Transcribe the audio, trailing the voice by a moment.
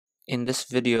In this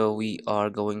video, we are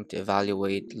going to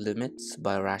evaluate limits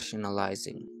by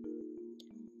rationalizing.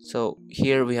 So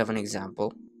here we have an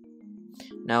example.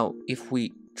 Now, if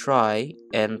we try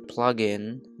and plug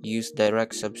in, use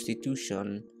direct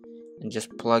substitution, and just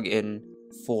plug in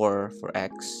 4 for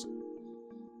x,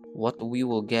 what we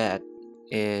will get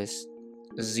is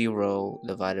 0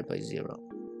 divided by 0.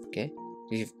 Okay?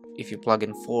 If you plug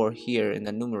in 4 here in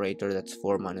the numerator, that's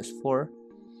 4 minus 4.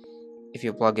 If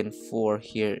you plug in 4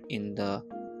 here in the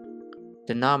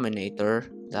denominator,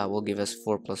 that will give us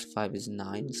 4 plus 5 is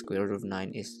 9. Square root of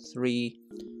 9 is 3.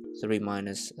 3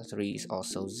 minus 3 is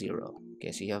also 0.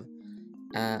 Okay, so you have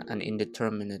an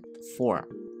indeterminate form.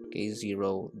 Okay,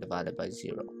 0 divided by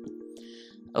 0.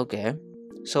 Okay,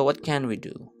 so what can we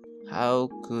do? How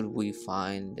could we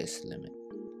find this limit?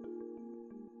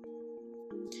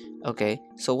 Okay,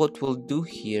 so what we'll do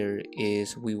here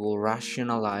is we will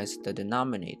rationalize the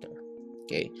denominator.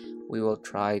 Okay, we will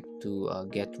try to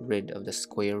get rid of the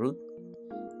square root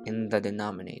in the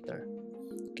denominator.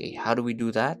 Okay, how do we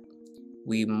do that?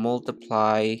 We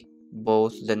multiply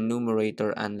both the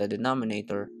numerator and the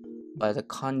denominator by the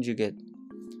conjugate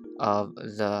of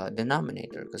the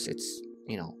denominator, because it's,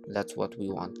 that's what we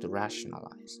want to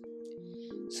rationalize.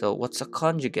 So what's a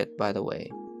conjugate, by the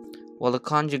way? Well, the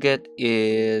conjugate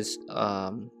is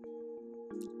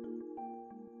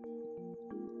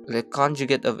the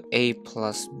conjugate of a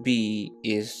plus b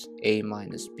is a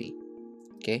minus b.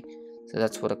 Okay, so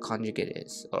that's what a conjugate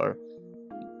is, or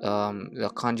the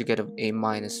conjugate of a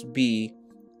minus b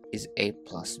is a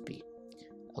plus b.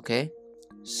 Okay,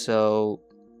 so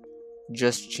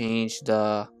just change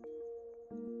the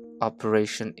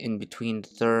operation in between the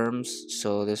terms.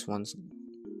 So this one's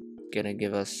gonna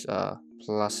give us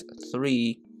plus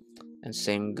 3, and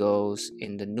same goes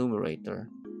in the numerator.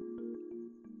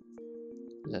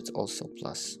 That's also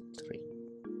plus 3.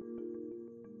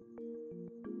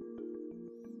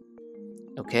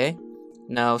 Okay,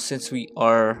 now since we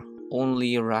are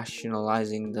only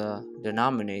rationalizing the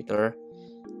denominator,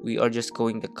 we are just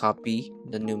going to copy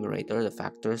the numerator, the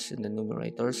factors in the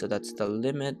numerator. So that's the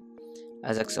limit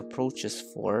as x approaches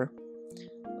 4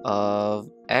 of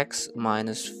x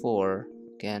minus 4.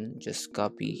 Again, just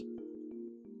copy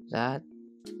that,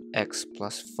 x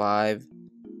plus 5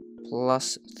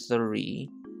 plus 3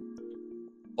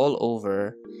 all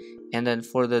over. And then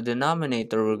for the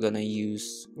denominator, we're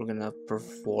gonna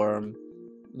perform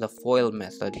the FOIL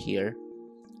method here.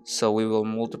 So we will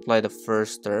multiply the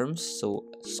first terms. So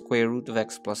square root of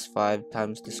x plus 5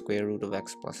 times the square root of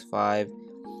x plus 5.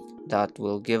 That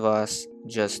will give us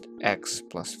just x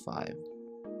plus 5.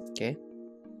 Okay,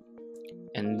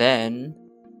 and then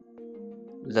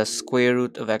the square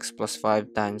root of x plus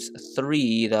 5 times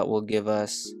 3, that will give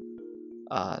us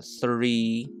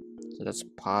 3, so that's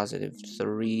positive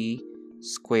 3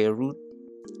 square root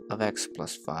of x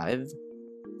plus 5.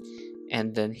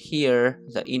 And then here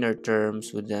the inner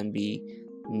terms would then be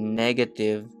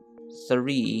negative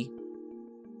 3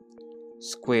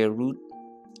 square root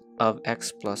of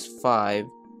x plus 5.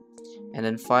 And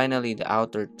then finally the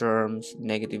outer terms,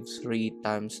 negative 3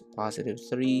 times positive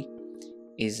 3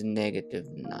 is negative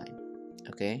 9.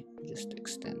 Okay, just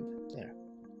extend there.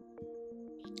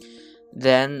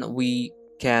 Then we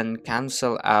can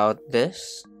cancel out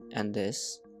this and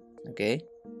this. Okay,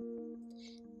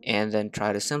 and then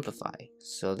try to simplify.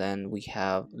 So then we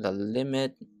have the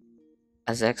limit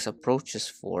as x approaches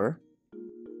 4.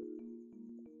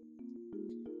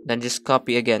 Then just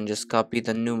copy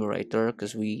the numerator,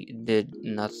 because we did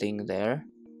nothing there.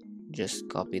 Just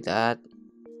copy that.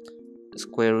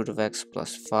 Square root of x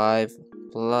plus 5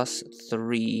 plus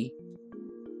 3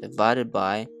 divided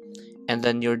by, and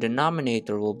then your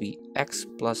denominator will be x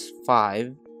plus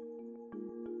 5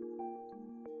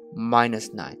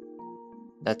 minus 9.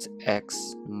 That's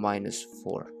x minus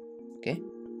 4. Okay,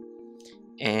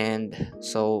 and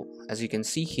so as you can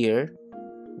see here,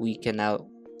 we can now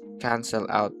cancel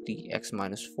out the x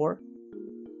minus 4,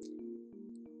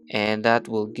 and that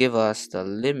will give us the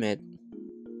limit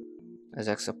as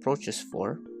x approaches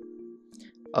 4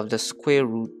 of the square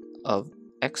root of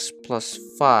x plus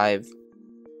 5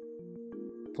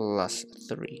 plus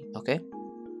 3. Okay,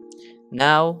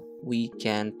 now we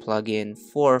can plug in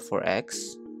 4 for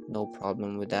x, no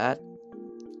problem with that.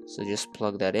 So just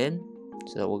plug that in.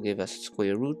 So that will give us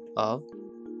square root of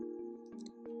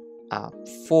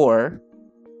 4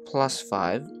 plus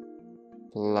 5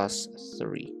 plus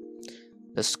 3.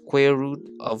 The square root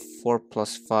of 4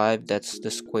 plus 5, that's the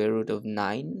square root of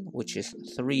 9, which is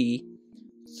 3.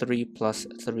 3 plus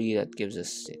 3, that gives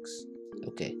us 6.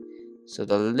 Okay, so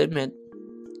the limit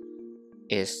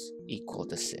is equal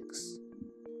to 6.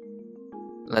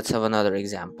 let's have another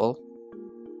example.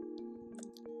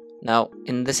 Now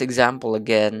in this example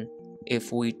again,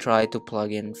 if we try to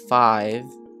plug in 5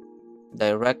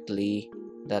 directly,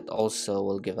 that also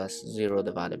will give us 0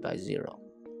 divided by 0.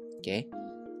 Okay,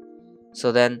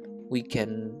 so then we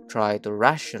can try to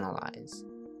rationalize.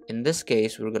 In this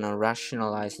case, we're gonna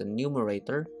rationalize the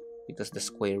numerator because the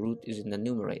square root is in the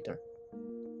numerator.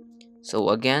 So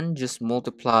again, just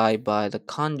multiply by the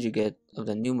conjugate of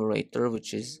the numerator,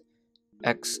 which is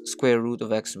x square root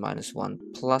of x minus 1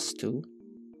 plus 2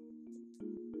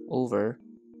 over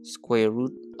square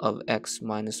root of x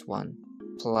minus 1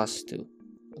 plus 2.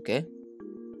 Okay,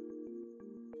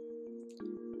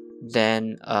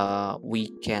 then we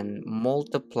can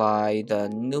multiply the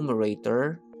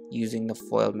numerator using the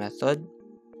FOIL method.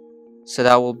 So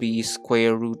that will be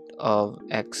square root of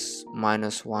x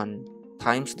minus 1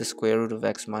 times the square root of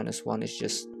x minus 1 is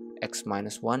just x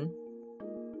minus 1.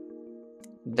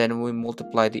 Then we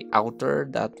multiply the outer,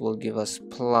 that will give us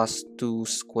plus 2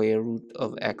 square root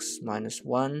of x minus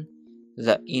 1.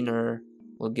 The inner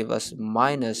will give us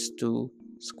minus 2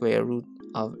 square root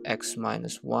of x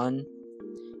minus 1.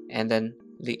 And then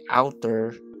the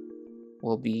outer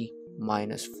will be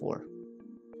minus 4.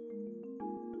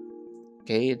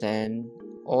 Okay, then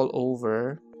all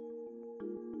over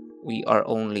we are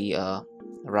only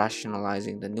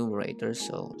rationalizing the numerator,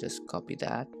 so just copy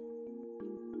that.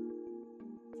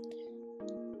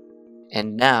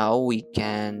 And now we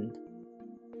can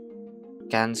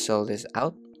cancel this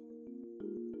out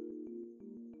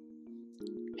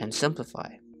and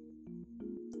simplify.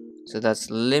 So that's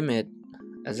limit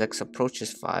as x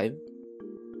approaches 5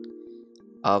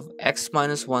 of x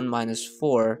minus 1 minus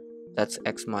 4, that's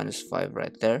x minus 5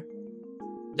 right there,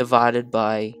 divided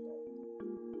by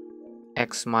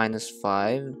x minus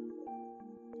 5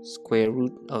 square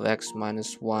root of x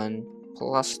minus 1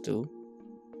 plus 2.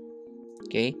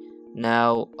 Okay,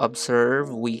 now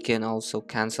observe, we can also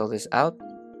cancel this out.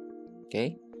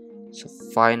 Okay, so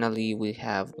finally we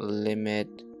have limit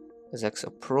as x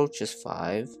approaches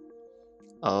 5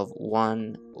 of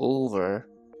 1 over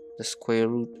the square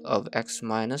root of x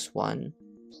minus 1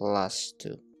 plus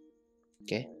 2.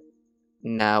 Okay,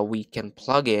 now we can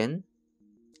plug in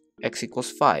x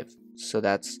equals 5, so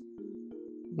that's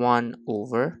 1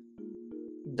 over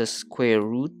the square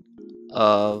root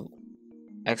of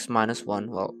x minus 1,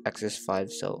 well, x is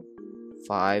 5, so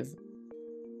 5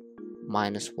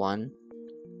 minus 1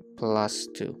 plus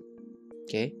 2.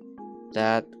 Okay,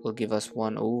 that will give us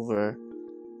 1 over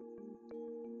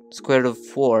square root of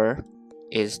 4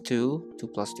 is 2, 2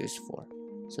 plus 2 is 4,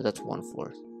 so that's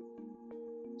 1/4.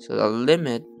 So the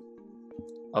limit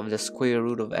of the square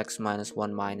root of x minus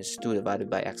 1 minus 2 divided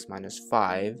by x minus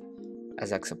 5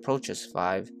 as x approaches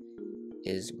 5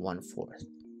 is 1/4.